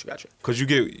 Okay, gotcha. Because you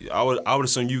get, I would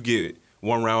assume you get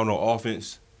one round on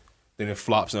offense, then it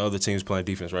flops and other teams playing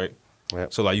defense, right? Yeah.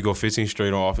 So you go 15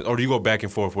 straight on offense, or do you go back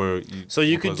and forth where? So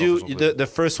you one could plays do offense, one plays- the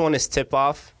first one is tip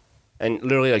off, and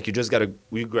literally you just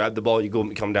you grab the ball, you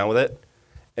come down with it,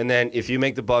 and then if you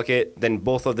make the bucket, then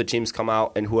both of the teams come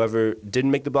out, and whoever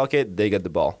didn't make the bucket, they get the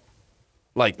ball.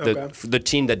 Okay. The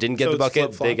team that didn't get So the it's bucket, they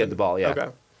flip-flopping. get the ball. Yeah. Okay.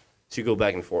 So you go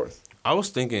back and forth. I was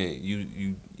thinking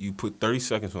you put 30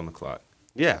 seconds on the clock.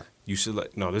 Yeah. You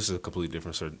select. No, this is a completely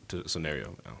different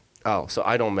scenario now. Oh, so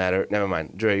I don't matter. Never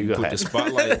mind. Dre, you go Put ahead. the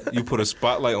spotlight. You put a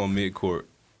spotlight on midcourt,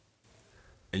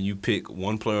 and you pick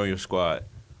one player on your squad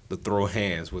to throw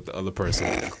hands with the other person.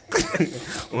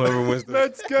 Whoever wins the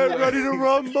Let's get ready to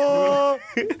rumble.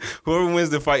 whoever wins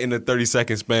the fight in the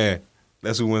 30-second span,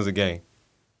 that's who wins the game.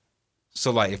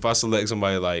 So if I select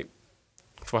somebody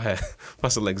if I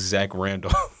select Zach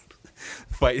Randolph,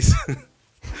 fights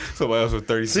Somebody else for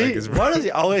 30 See, seconds. Bro. why does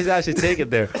he always actually take it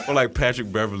there? Or like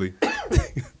Patrick Beverly.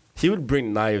 He would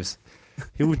bring knives.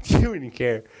 He wouldn't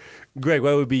care. Greg,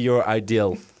 what would be your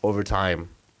ideal overtime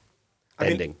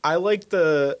ending? I like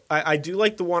I do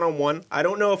like the one-on-one. I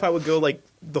don't know if I would go like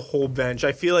the whole bench.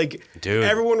 I feel like Dude.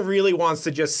 everyone really wants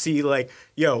to just see like,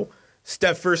 yo,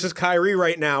 Steph versus Kyrie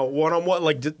right now, one-on-one.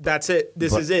 Like that's it.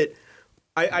 This is it.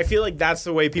 I feel like that's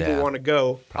the way people Yeah, want to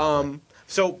go.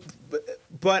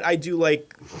 But I do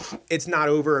like it's not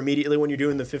over immediately when you're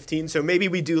doing the 15. So maybe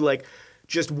we do like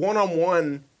just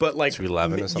one-on-one, but like To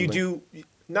 11 or something? you do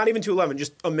not even to 11,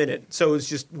 just a minute. So it's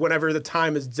just whenever the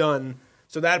time is done.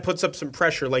 So that puts up some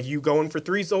pressure. Like you going for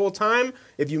threes the whole time.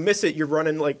 If you miss it, you're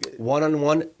running like.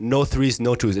 1-on-1, no threes,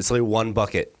 no twos. It's like one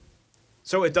bucket.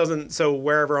 So it doesn't. So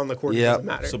wherever on the court, it Yeah. doesn't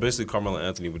matter. So basically, Carmelo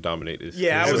Anthony would dominate this.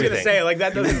 Yeah, I was gonna Everything. say like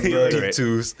that doesn't feel like Deep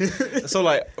twos. So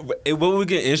like, what would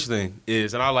get interesting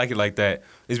is, and I like it like that,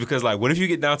 is because like, what if you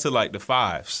get down to like the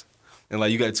fives, and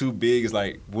like you got two bigs,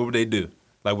 like what would they do?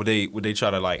 Like would they try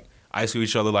to like ISO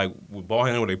each other like with ball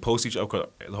handling? Would they post each other? 'Cause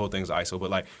the whole thing's ISO, but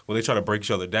like would they try to break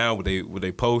each other down? Would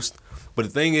they post? But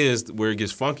the thing is, where it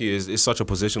gets funky is it's such a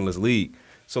positionless league.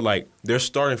 So like their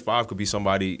starting five could be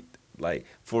somebody like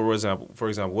for example,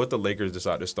 what the Lakers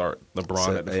decide to start LeBron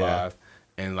So, at the yeah. five,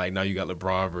 and like now you got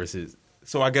LeBron versus.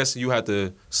 So I guess you have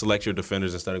to select your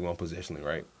defenders instead of going positionally,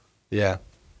 right? Yeah.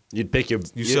 You'd pick your.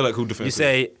 You select who defends You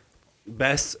say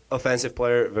best offensive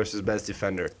player versus best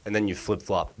defender, and then you flip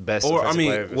flop. Best Or I offensive mean,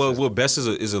 player versus. well, best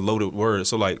is a loaded word.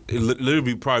 So like, it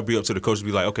literally probably be up to the coach to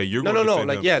be like, okay, you're No, going no, to no. defend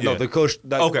Like, him. yeah, no. The coach.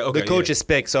 Okay, The coach's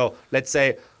pick. So let's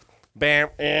say, bam,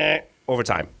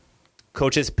 overtime.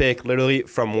 Coaches pick literally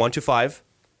from 1 to 5,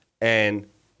 and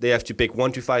they have to pick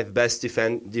 1 to 5 best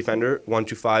defender, 1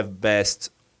 to 5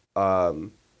 best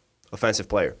offensive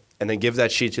player, and then give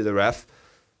that sheet to the ref.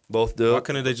 Both do Why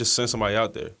couldn't they just send somebody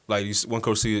out there? Like one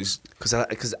coach sees, because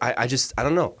I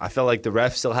don't know. I feel like the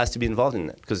ref still has to be involved in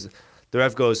it because the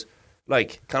ref goes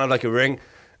like kind of like a ring,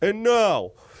 and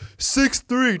now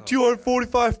 6'3",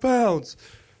 245 pounds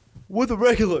with a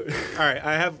regular. All right,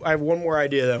 I have one more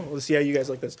idea though. Let's see how you guys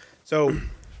like this. So,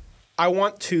 I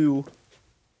want to.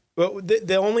 Well,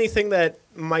 the only thing that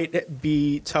might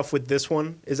be tough with this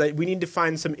one is that we need to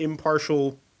find some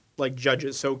impartial like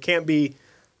judges. So it can't be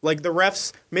like the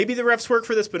refs. Maybe the refs work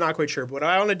for this, but not quite sure. But what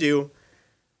I want to do,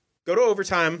 go to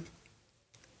overtime.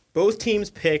 Both teams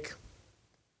pick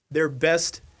their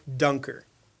best dunker.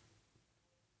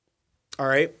 All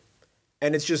right,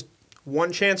 and it's just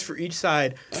one chance for each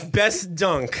side. Best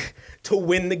dunk to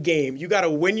win the game. You got to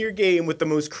win your game with the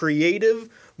most creative,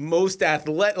 most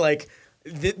athletic. Like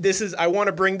this is. I want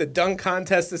to bring the dunk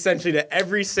contest essentially to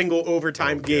every single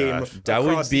overtime game. That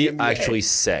would across be the NBA. actually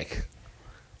sick.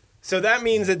 So that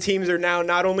means that teams are now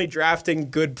not only drafting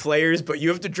good players, but you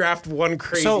have to draft one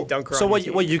crazy dunker. So on what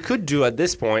your what team. you could do at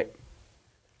this point,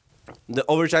 the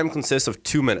overtime consists of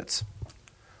 2 minutes.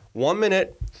 1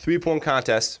 minute, 3-point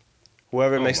contest.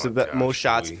 Whoever makes my the gosh, most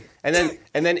shots, Louis. and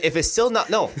then if it's still not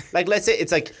like let's say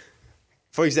it's like,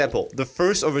 for example, the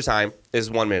first overtime is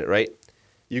 1 minute, right?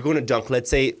 You're going to dunk. Let's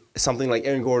say something like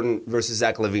Aaron Gordon versus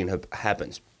Zach LaVine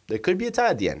happens. There could be a tie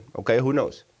at the end. Okay, who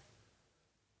knows?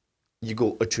 You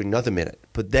go to another minute,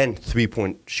 but then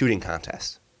 3-point shooting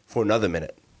contest for another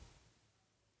minute.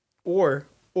 or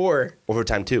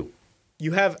Overtime 2.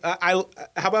 you have how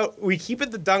about we keep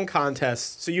it the dunk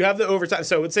contest? So you have the overtime.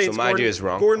 So let's say So it's my Gordon, idea is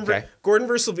wrong. Gordon, Okay. Gordon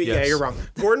versus Levine. Yeah, Yes. you're wrong.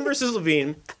 Gordon versus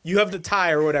Levine. You have the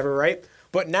tie or whatever, right?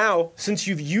 But now, since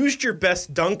you've used your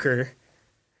best dunker,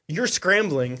 you're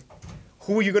scrambling.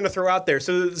 Who are you going to throw out there?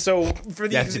 So for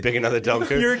the You have to pick another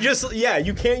dunker. You're just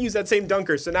you can't use that same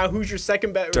dunker. So now who's your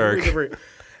second bet? Dirk.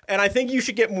 And I think you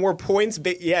should get more points.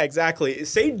 Yeah, exactly.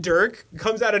 Say Dirk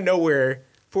comes out of nowhere,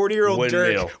 40-year-old Dirk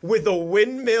Windmill. with a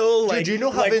windmill, like do you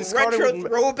know how like Vince Carter retro would-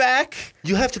 throwback.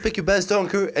 You have to pick your best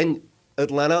dunker, and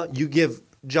Atlanta, you give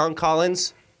John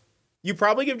Collins. You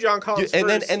probably give John Collins and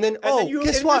first, then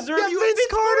guess in what? reserve, Yeah, you Vince have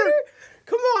Carter.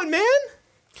 Come on, man.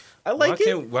 I like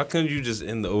it. Why can't you just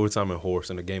end the overtime in horse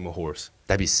in a game of horse?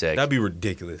 That'd be sick. That'd be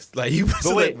ridiculous. Like you but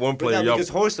select one but player, now, y'all. because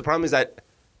horse, the problem is that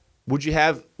would you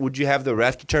have the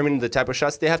ref determine the type of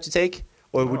shots they have to take,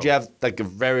 or would you have like a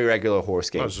very regular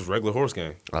horse No, game? it's just a regular horse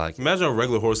game. I like it. Imagine a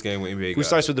regular horse game with NBA Who guys.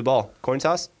 starts with the ball? Coin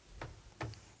toss.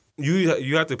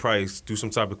 You have to probably do some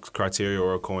type of criteria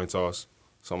or a coin toss,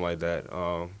 something like that.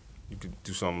 You could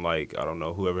do something like I don't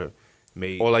know whoever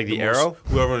made Or like the most- arrow?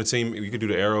 Whoever on the team, you could do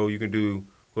the arrow. You can do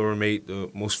whoever made the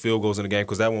most field goals in the game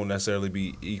because that won't necessarily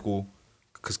be equal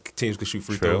because teams could shoot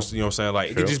free True. throws. You know what I'm saying?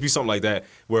 Like it True. could just be something like that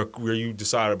where you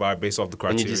decide by based off the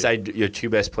criteria. And you decide your 2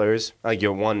 best players, like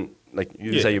your one, like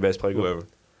you decide your best player. whoever.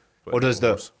 But Or does the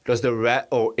horse. rat,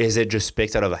 or is it just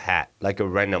picked out of a hat, like a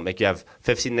random? Like you have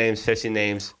 15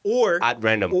 names, Or at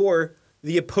random. Or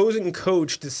the opposing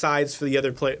coach decides for the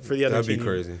other That'd be team.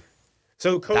 crazy.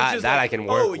 So coach is that like, I can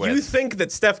work oh, you with." think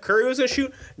that Steph Curry was gonna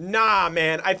shoot? Nah,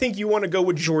 man. I think you want to go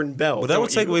with Jordan Bell. But that would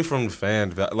don't take you? away from the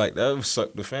fan. Like that would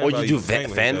suck. The fan. Or you value do of the fan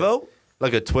fan like vote,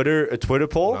 like a Twitter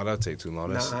poll. No, that'd take too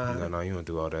long. That's, Nah. no, you don't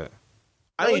do all that.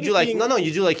 I No, you like do it like being- no,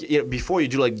 you do like before you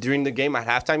do like during the game at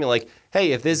halftime. You're like,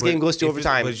 hey, if this game goes to if it's-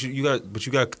 overtime, but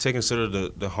you got to consider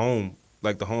the home,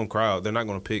 like the home crowd. They're not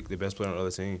going to pick the best player on the other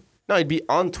team. no, it'd be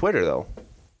on Twitter though.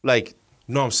 Like,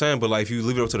 No, I'm saying, but like if you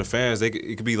leave it up to the fans, it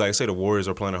could be like, say the Warriors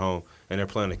are playing at home and they're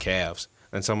playing the Cavs,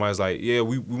 and somebody's like, yeah,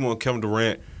 we want Kevin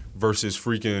Durant versus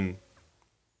freaking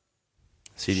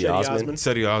CD Shetty Osman. Osman.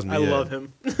 Cedi Osman. I yeah. love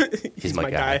him. He's my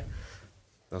my guy. guy.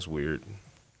 That's weird.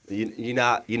 You're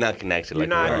not connected. You're like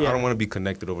not- we are. yeah. I don't want to be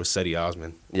connected over Cedi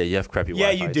Osman. Yeah, you have crappy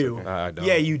Yeah, Wi-Fi. you it's do. okay. I don't.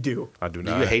 Yeah, you do. I do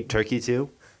Do not. you hate turkey too?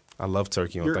 I love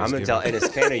turkey on You're- I'm Thanksgiving. gonna tell Ennis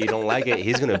Canner you don't like it.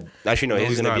 He's gonna actually no, No,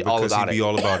 he's gonna not, be all because about he'd it. be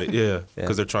all about it. Yeah, Yeah.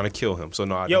 because they're trying to kill him. So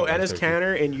no, I Yo, don't like Ennis turkey.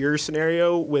 Canner in your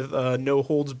scenario with no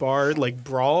holds barred like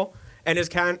brawl. Ennis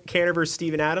Canner versus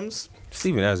Steven Adams.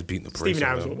 Steven Adams beating the brakes Steven on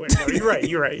Adams him. will win. No,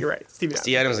 you're right. Steven Adams.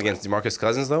 Steve Adams against DeMarcus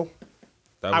Cousins though.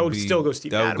 That I would still go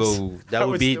Steven That would Adams. go. That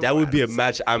would be still a Adams.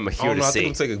 match I'm I here don't to know. I see.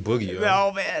 think I'm taking Boogie. Yo.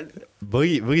 No, man.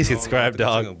 Boogie's I don't know, I subscribe, think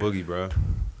I'm dog. taking Boogie, bro.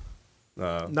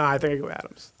 Nah, Nah, I think I go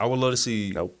Adams. I would love to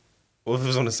see. Nope. What if it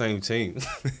was on the same team?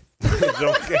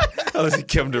 I would see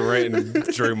Kevin Durant and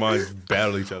Draymond just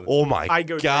battle each other. Oh my I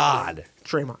go god.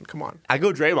 Draymond, come on. I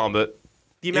go Draymond, but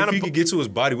The If amount he of could get to his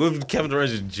body, what if Kevin Durant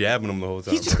just jabbing him the whole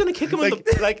time? he's just gonna kick him in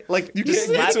the. like You just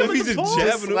can't get slap to him him if in he's the just balls,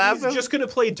 jabbing him. slap He's just gonna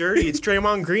play dirty. It's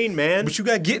Draymond Green, man. But you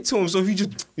got to get to him. So if you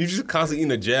just constantly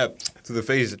eating a jab to the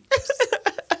face.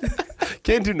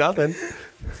 Can't do nothing.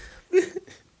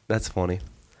 That's funny.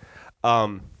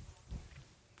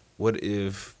 What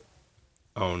if?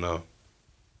 I don't know.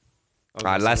 All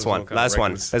right, last one. Last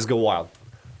one. Let's go wild.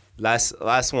 Last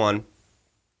one.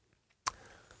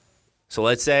 So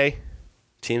let's say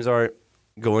teams are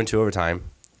going to overtime.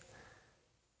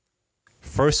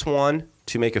 First one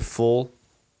to make a full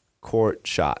court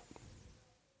shot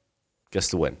gets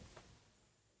the win.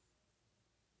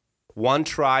 One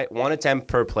try, one attempt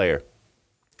per player,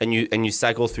 and you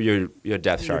cycle through your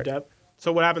depth Your chart. depth.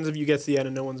 So what happens if you get to the end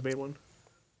and no one's made one?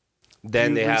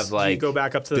 Then they have Do like you go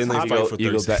back up to the Then they top. fight for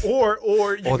you go 30 back.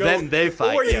 Or you Or go, then they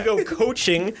fight, or you yeah. go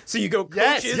coaching. So you go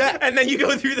Yes, coaches, yeah. and then you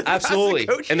go through the Absolutely.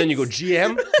 coaches. And then you go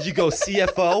GM, you go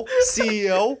CFO,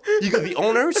 CEO, you go the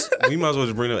owners, We might as well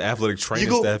just bring the athletic training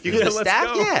you go staff. you in. go the let's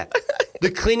staff, go. yeah.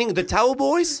 The cleaning, the towel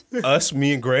boys. Us,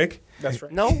 me, and Greg. That's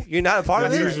right. No, you're not a part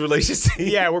of News it. relations team.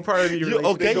 Yeah, we're part of the You-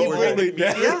 okay, you bring the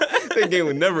media. That game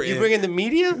would never You end. bring in the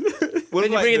media. What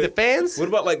Then you about bring in the- the fans. What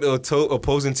about like the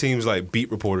opposing teams, like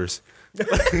beat reporters?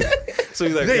 So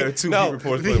you like They- there are two no, beat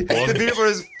reporters the, playing ball. the beat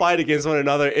reporters fight against one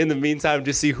another in the meantime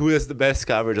to see who has the best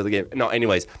coverage of the game. No,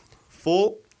 anyways,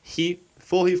 full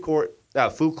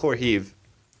court heave.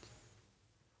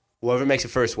 Whoever makes it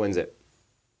first wins it.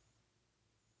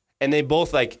 And they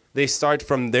both they start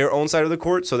from their own side of the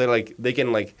court, so they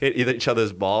can hit each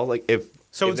other's ball. Like if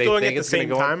So if it's they going think at the gonna same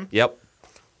go on. time? Yep.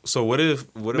 So what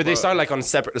if? But they start on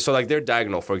separate. So they're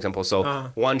diagonal, for example.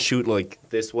 So one shoot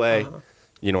this way.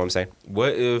 You know what I'm saying?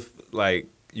 What if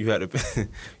you had to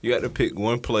you had to pick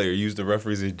one player, use the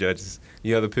referees as judges.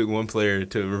 You had to pick one player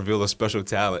to reveal a special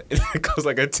talent. It goes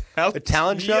like a talent. A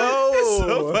talent show.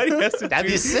 Somebody has to That'd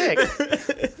be choose. sick.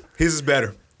 His is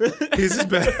better. His is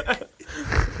better.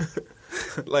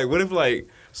 What if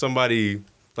somebody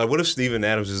what if Steven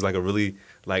Adams is a really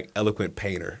eloquent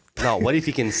painter? No, what if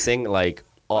he can sing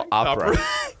opera?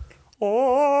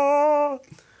 Oh,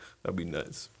 That'd be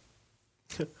nuts.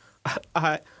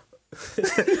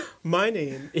 my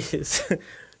name is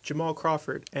Jamal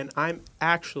Crawford, and I'm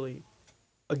actually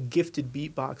a gifted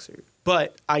beatboxer,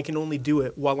 but I can only do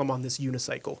it while I'm on this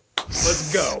unicycle.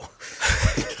 Let's go.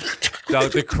 No,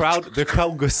 the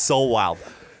crowd goes so wild.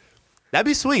 That'd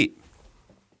be sweet.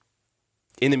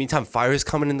 In the meantime, fire is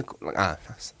coming in the.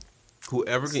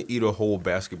 Whoever can eat a whole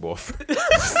basketball.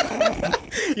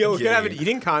 Yo, we're gonna have an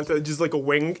eating contest, just like a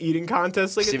wing eating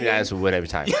contest. Like at Steven the end. Adams would win every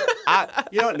time. You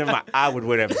know what? Never mind. I would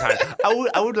win every time.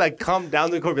 I would come down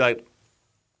to the court and be like,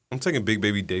 I'm taking Big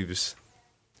Baby Davis.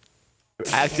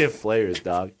 active players,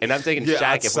 dog. And I'm taking Yeah, Shaq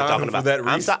I'd if we're sign talking him for about that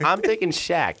reason. I'm taking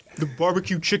Shaq. The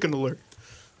barbecue chicken alert.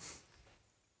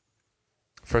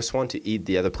 First one to eat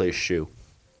the other player's shoe.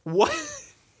 What?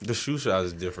 The shoe shot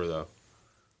is different though.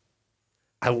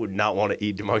 I would not want to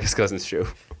eat DeMarcus Cousins' shoe.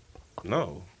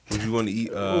 No. Would you want to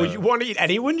eat Would you want to eat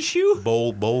anyone's shoe?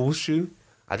 Bowl's shoe?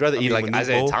 I'd rather eat mean, like Manute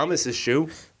Isaiah Bol? Thomas's shoe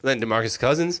than DeMarcus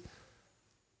Cousins.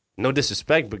 No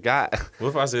disrespect, but God, What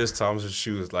if Isaiah Thomas's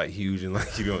shoe is like huge and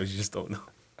like you just don't know?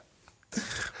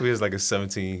 He has like a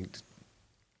 17.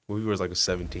 Well, he wears like a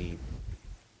 17.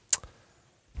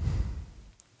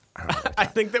 I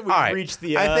think that we've all right. reached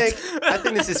the. I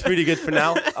think this is pretty good for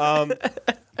now.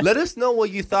 Let us know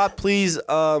what you thought, please.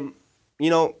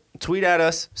 Tweet at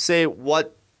us. Say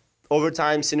what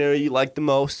overtime scenario you like the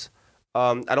most.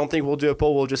 I don't think we'll do a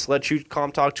poll. We'll just let you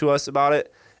talk to us about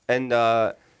it, and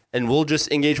we'll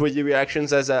just engage with your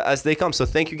reactions as they come. So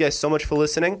thank you guys so much for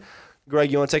listening.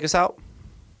 Greg, you want to take us out?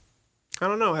 I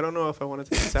don't know. I don't know if I want to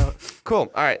take this out.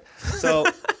 Cool. All right. So,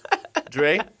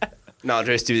 Dre. No,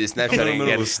 Dre's doing this Snapchatting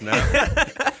again.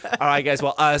 Snap. All right, guys.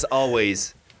 Well, as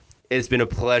always, it's been a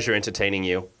pleasure entertaining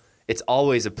you. It's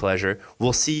always a pleasure.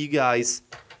 We'll see you guys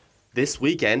this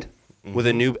weekend with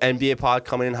a new NBA pod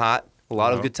coming in hot. A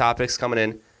lot of good topics coming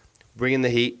in. Bringing the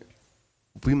heat.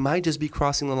 We might just be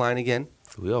crossing the line again,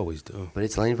 We always do. but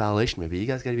it's lane violation, maybe. You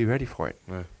guys got to be ready for it.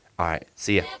 Yeah. All right.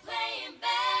 See ya.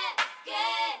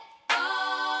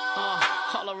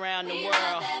 All around the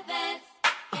world.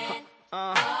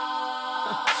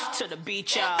 To the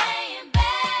beach, y'all.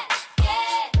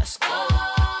 Let's go.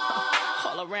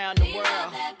 All around the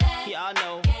world. Y'all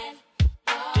know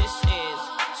this is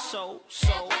so